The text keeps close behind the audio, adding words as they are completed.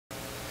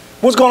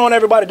What's going on,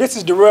 everybody? This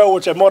is Durell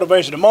with your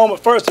Motivational Moment.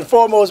 First and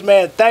foremost,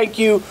 man, thank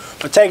you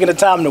for taking the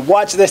time to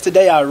watch this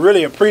today. I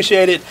really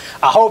appreciate it.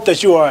 I hope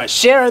that you are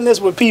sharing this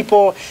with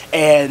people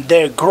and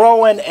they're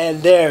growing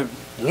and they're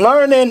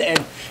learning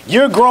and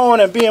you're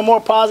growing and being more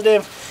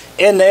positive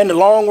in the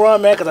long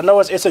run, man, because I know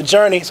it's a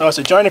journey. So it's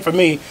a journey for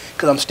me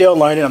because I'm still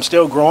learning. I'm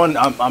still growing.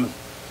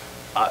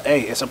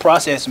 Hey, it's a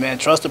process, man.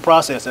 Trust the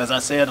process, as I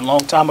said a long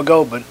time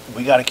ago, but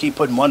we got to keep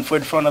putting one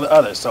foot in front of the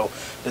other. So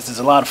this is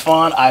a lot of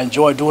fun. I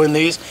enjoy doing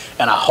these,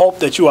 and I hope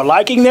that you are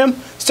liking them.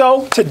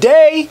 So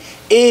today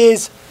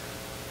is,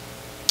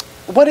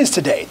 what is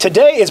today?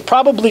 Today is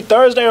probably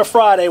Thursday or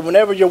Friday.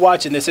 Whenever you're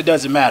watching this, it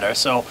doesn't matter.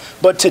 So,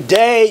 but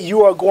today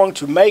you are going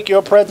to make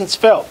your presence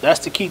felt. That's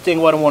the key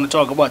thing what I want to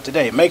talk about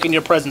today, making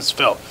your presence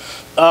felt.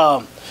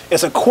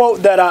 It's a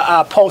quote that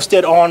I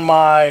posted on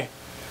my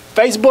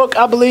Facebook,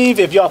 I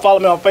believe. If y'all follow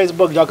me on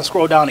Facebook, y'all can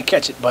scroll down and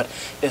catch it. But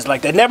it's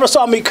like they never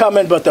saw me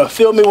coming, but they'll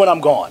feel me when I'm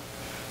gone.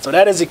 So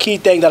that is the key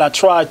thing that I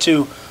try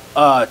to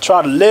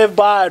live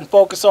by and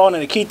focus on.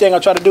 And the key thing I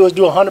try to do is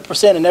do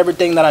 100% in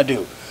everything that I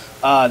do.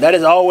 That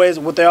is always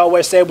what they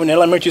always say when in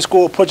elementary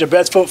school: put your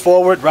best foot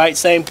forward. Right?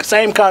 Same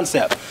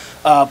concept.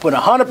 Put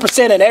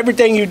 100% in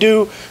everything you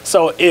do.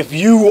 So if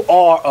you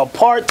are a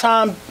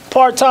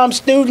part-time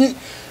student,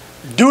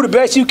 do the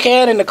best you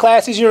can in the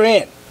classes you're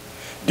in.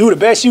 Do the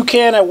best you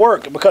can at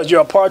work because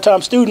you're a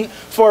part-time student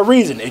for a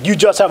reason. If you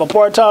just have a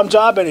part-time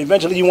job and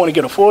eventually you want to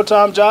get a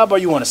full-time job or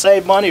you want to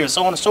save money or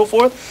so on and so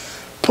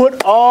forth,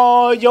 put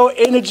all your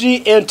energy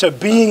into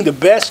being the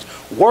best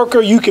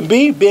worker you can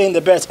be, being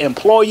the best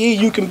employee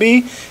you can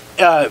be,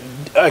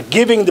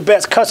 giving the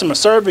best customer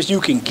service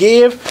you can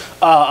give.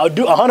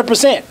 Do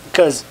 100%,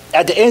 because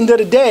at the end of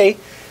the day,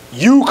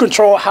 you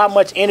control how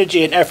much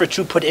energy and effort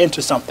you put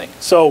into something.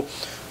 So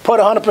put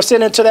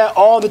 100% into that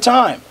all the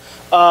time.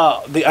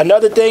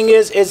 Another thing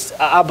is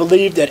I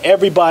believe that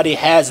everybody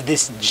has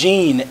this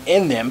gene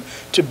in them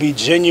to be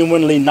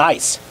genuinely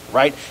nice,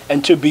 right?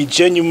 And to be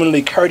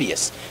genuinely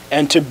courteous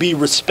and to be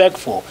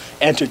respectful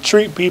and to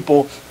treat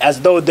people as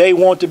though they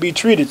want to be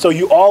treated. So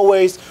you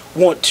always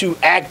want to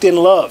act in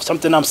love,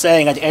 something I'm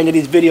saying at the end of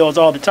these videos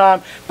all the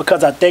time,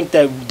 because I think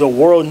that the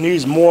world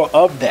needs more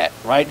of that,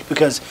 right?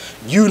 Because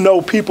you know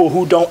people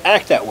who don't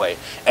act that way,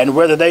 and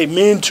whether they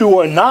mean to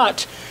or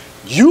not,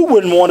 you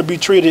wouldn't want to be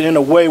treated in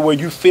a way where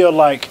you feel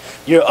like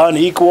you're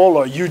unequal,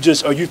 or you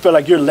feel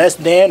like you're less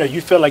than, or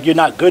you feel like you're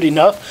not good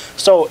enough.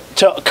 So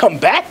to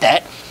combat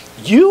that,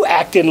 you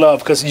act in love,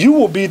 because you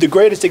will be the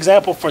greatest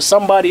example for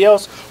somebody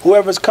else,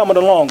 whoever's coming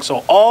along.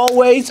 So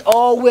always,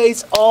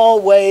 always,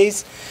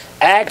 always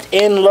act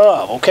in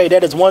love. Okay,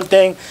 that is one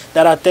thing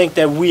that I think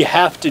that we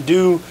have to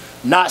do,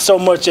 not so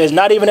much as,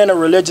 not even in a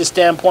religious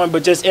standpoint,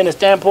 but just in a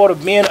standpoint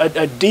of being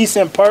a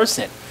decent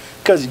person,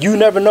 because you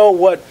never know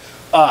what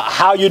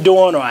how you're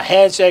doing, or a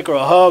handshake or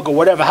a hug or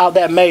whatever, how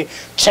that may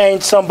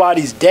change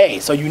somebody's day.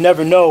 So you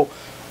never know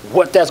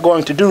what that's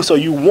going to do. So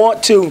you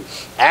want to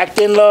act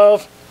in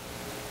love,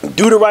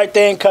 do the right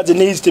thing because it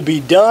needs to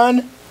be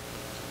done,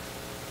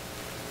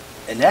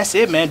 and that's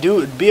it, man. Be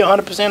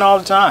 100% all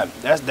the time.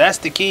 That's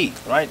the key,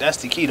 right? That's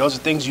the key. Those are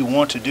things you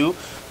want to do,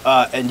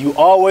 and you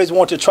always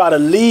want to try to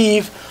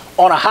leave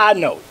on a high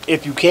note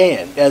if you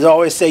can. As I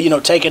always say, you know,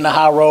 taking the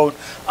high road.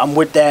 I'm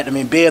with that. I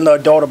mean, being the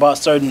adult about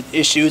certain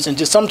issues, and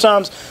just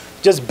sometimes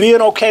just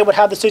being okay with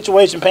how the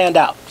situation panned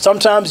out.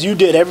 Sometimes you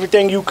did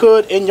everything you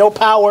could in your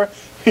power,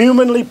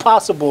 humanly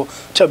possible,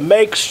 to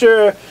make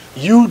sure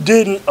you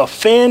didn't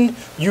offend,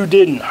 you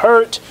didn't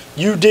hurt,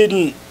 you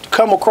didn't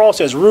come across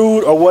as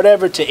rude or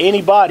whatever to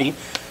anybody.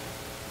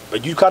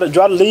 But you kind of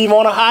try to leave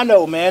on a high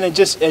note, man, and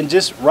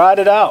just ride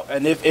it out.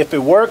 And if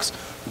it works,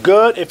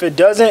 good. If it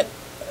doesn't,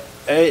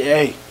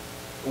 hey,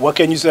 what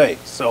can you say?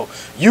 So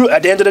you,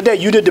 at the end of the day,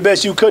 you did the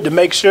best you could to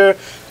make sure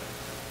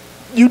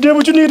you did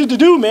what you needed to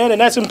do, man,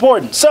 and that's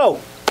important. So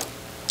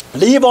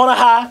leave on a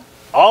high,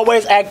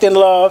 always act in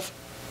love,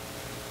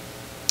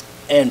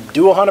 and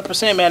do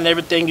 100%, man, in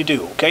everything you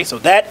do. Okay, so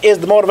that is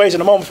the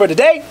motivational moment for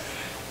today.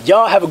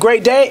 Y'all have a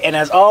great day, and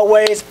as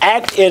always,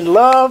 act in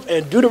love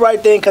and do the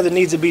right thing because it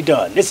needs to be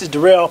done. This is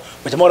Durell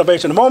with the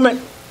motivational moment.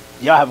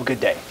 Y'all have a good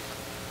day.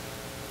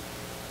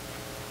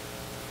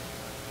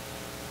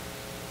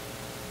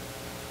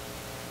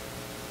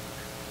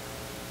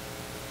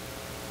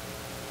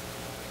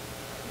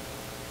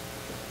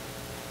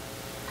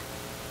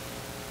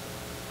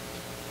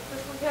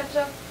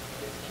 Ketchup.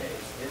 This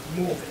case is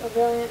moving. So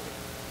brilliant.